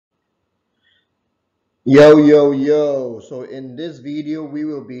Yo, so in this video we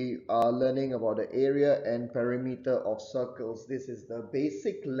will be learning about the area and perimeter of circles. This is the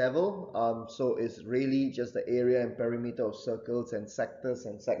basic level, so it's really just the area and perimeter of circles and sectors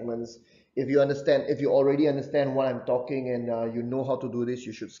and segments. If you already understand what I'm talking and you know how to do this,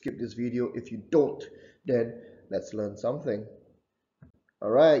 you should skip this video. If you don't, then let's learn something. All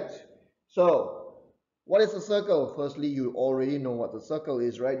right, so what is a circle? Firstly, you already know what the circle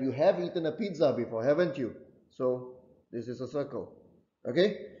is, right? You have eaten a pizza before, haven't you? So this is a circle.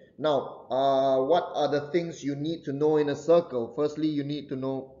 Okay, now what are the things you need to know in a circle? Firstly, you need to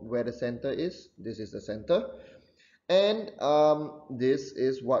know where the center is. This is the center, and this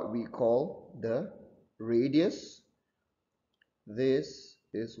is what we call the radius. This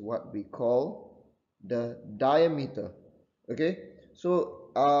is what we call the diameter. Okay, so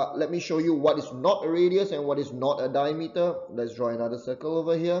let me show you what is not a radius and what is not a diameter. Let's draw another circle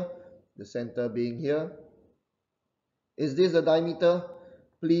over here, the center being here. Is this a diameter?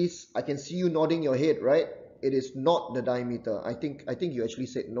 Please, I can see you nodding your head, right? It is not the diameter. I think you actually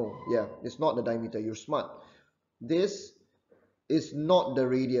said no. Yeah, it's not the diameter. You're smart. This is not the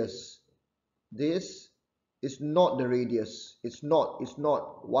radius. This is not the radius. It's not.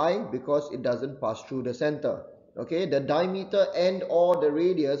 Why? Because it doesn't pass through the center. Okay, the diameter and or the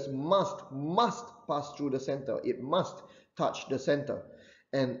radius must pass through the center. It must touch the center,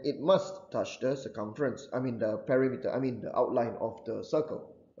 and it must touch the circumference. I mean the perimeter. I mean the outline of the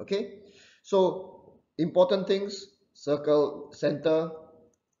circle. Okay, so important things: circle, center.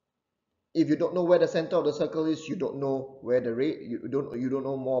 If you don't know where the center of the circle is, you don't know where the you don't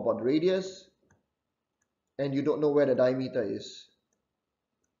know more about the radius, and you don't know where the diameter is.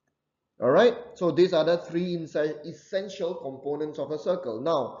 All right, so these are the three essential components of a circle.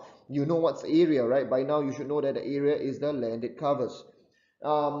 Now you know what's area, right? By now you should know that the area is the land it covers.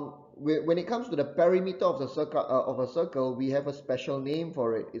 When it comes to the perimeter of a circle, we have a special name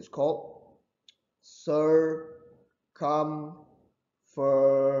for it. It's called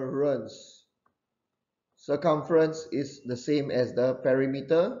circumference. Circumference is the same as the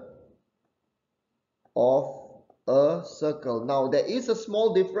perimeter of a circle. Now there is a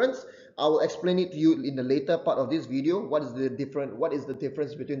small difference. I will explain it to you in the later part of this video. What is the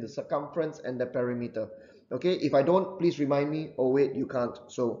difference between the circumference and the perimeter? Okay, if I don't, please remind me. Oh wait, you can't.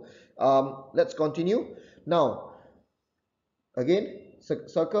 So let's continue. Now again,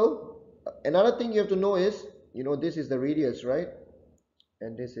 circle. Another thing you have to know is, you know, this is the radius, right?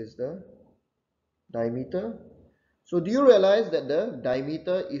 And this is the diameter. So do you realize that the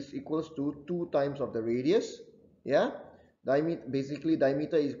diameter is equals to 2 times of the radius? Yeah, basically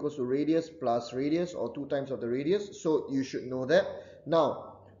diameter is equals to radius plus radius, or 2 times of the radius. So you should know that.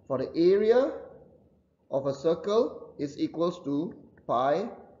 Now for the area of a circle is equals to pi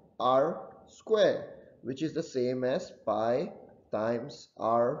r square, which is the same as pi times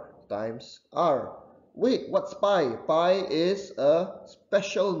r times r. Wait, what's pi? Pi is a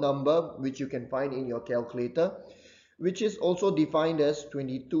special number which you can find in your calculator, which is also defined as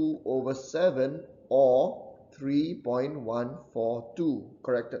 22/7 or 3.142,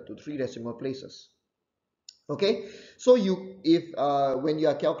 corrected to 3 decimal places. Okay, so when you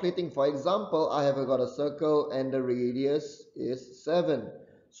are calculating, for example, I have got a circle and the radius is 7.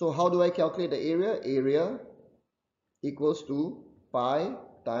 So how do I calculate the area? Area equals to pi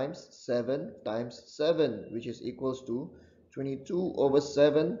times 7 times 7, which is equals to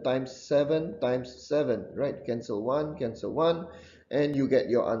 22/7 times 7 times 7, right? Cancel 1, and you get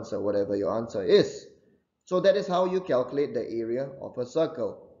your answer, whatever your answer is. So that is how you calculate the area of a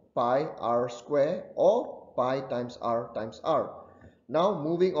circle, pi r square or pi times r times r. Now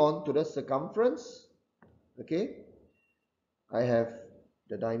moving on to the circumference. Okay, I have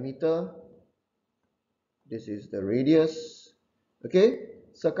the diameter, this is the radius. Okay,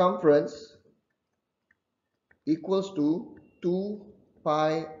 circumference equals to 2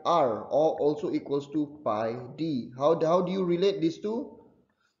 pi r, or also equals to pi d. How do you relate these two?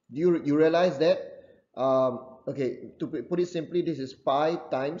 Do you realize that okay, to put it simply, this is pi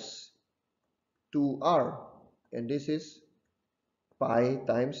times 2r, and this is pi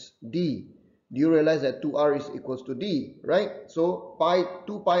times d. Do you realize that 2r is equals to d, right? So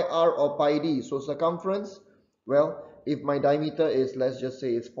 2 pi r or pi d. So circumference, well, if my diameter is, let's just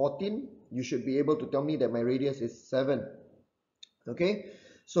say it's 14, you should be able to tell me that my radius is 7. Okay,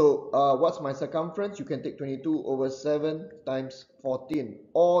 so what's my circumference? You can take 22/7 times 14,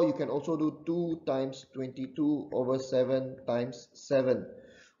 or you can also do 2 times 22/7 times 7,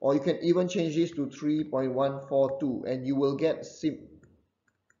 or you can even change this to 3.142, and you will get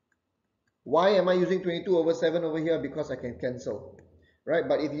why am I using 22/7 over here? Because I can cancel. right?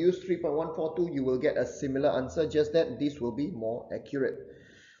 But if you use 3.142, you will get a similar answer, just that this will be more accurate.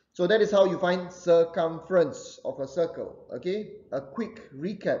 So that is how you find circumference of a circle. Okay, a quick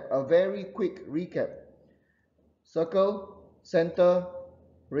recap, a very quick recap. Circle, center,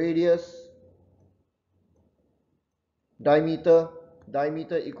 radius, diameter.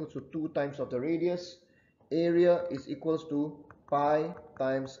 Diameter equals to 2 times of the radius. Area is equals to pi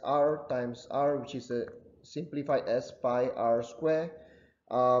times r, which is simplified as pi r square.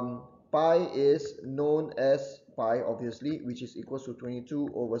 Pi is known as pi, obviously, which is equals to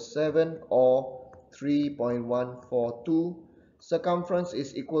 22/7 or 3.142. Circumference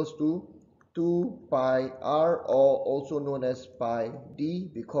is equals to 2 pi r, or also known as pi d,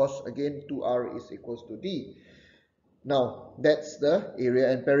 because again 2r is equals to d. Now that's the area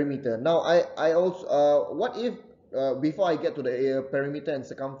and perimeter. Now I also what if before I get to the area, perimeter and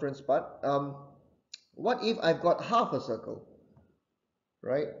circumference part, what if I've got half a circle,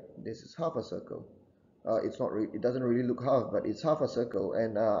 right? This is half a circle. It's not it doesn't really look half, but it's half a circle,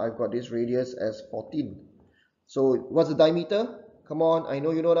 and I've got this radius as 14. So what's the diameter? Come on, I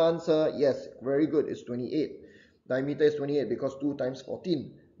know you know the answer. Yes, very good. It's 28. Diameter is 28 because 2 times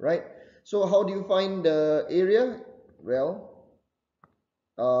 14, right? So how do you find the area? Well,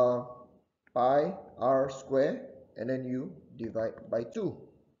 pi r square, and then you divide by 2.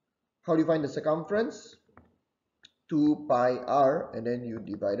 How do you find the circumference? 2 pi r, and then you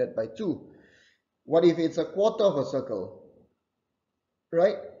divide it by 2. What if it's a quarter of a circle?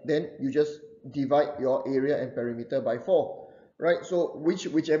 Right? Then you just divide your area and perimeter by 4. Right? So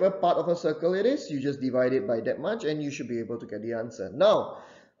whichever part of a circle it is, you just divide it by that much, and you should be able to get the answer. Now,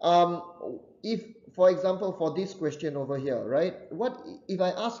 if, for example, for this question over here, right, what if I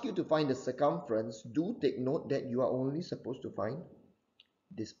ask you to find the circumference? Do take note that you are only supposed to find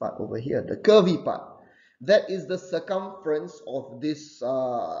this part over here, the curvy part. That is the circumference of this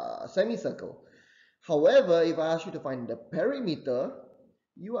semicircle. However, if I ask you to find the perimeter,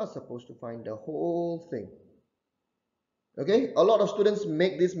 you are supposed to find the whole thing. Okay, a lot of students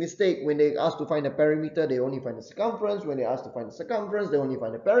make this mistake. When they ask to find the perimeter, they only find the circumference. When they ask to find the circumference, they only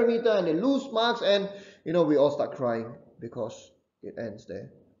find the perimeter, and they lose marks, and you know, we all start crying because it ends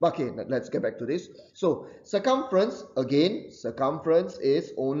there. Okay, let's get back to this. So circumference, again, circumference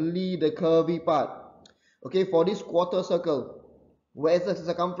is only the curvy part. Okay, for this quarter circle, where's the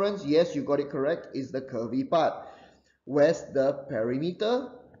circumference? Yes, you got it correct, is the curvy part. Where's the perimeter?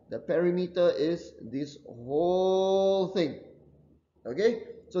 The perimeter is this whole thing. Okay,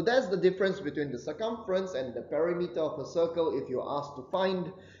 so that's the difference between the circumference and the perimeter of a circle if you're asked to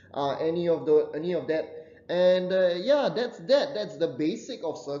find any of that. And yeah, that's the basic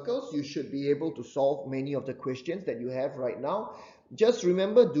of circles. You should be able to solve many of the questions that you have right now. Just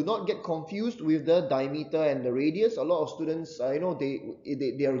remember, do not get confused with the diameter and the radius. A lot of students, you know,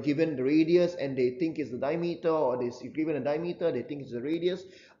 they are given the radius and they think it's the diameter, or they're given a diameter, they think it's the radius.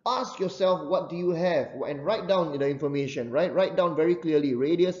 Ask yourself, what do you have, and write down the information, right? Write down very clearly,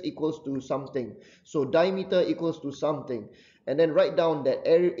 radius equals to something, so diameter equals to something, and then write down that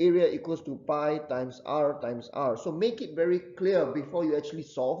area equals to pi times r times r. So make it very clear before you actually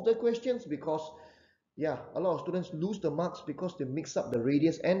solve the questions, because yeah, a lot of students lose the marks because they mix up the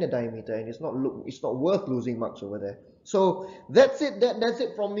radius and the diameter, and it's not worth losing marks over there. So that's it. That's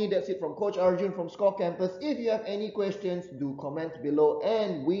it from me. That's it from Coach Arjun from Score Campus. If you have any questions, do comment below,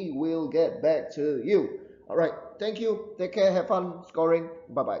 and we will get back to you. All right. Thank you. Take care. Have fun scoring.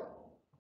 Bye bye.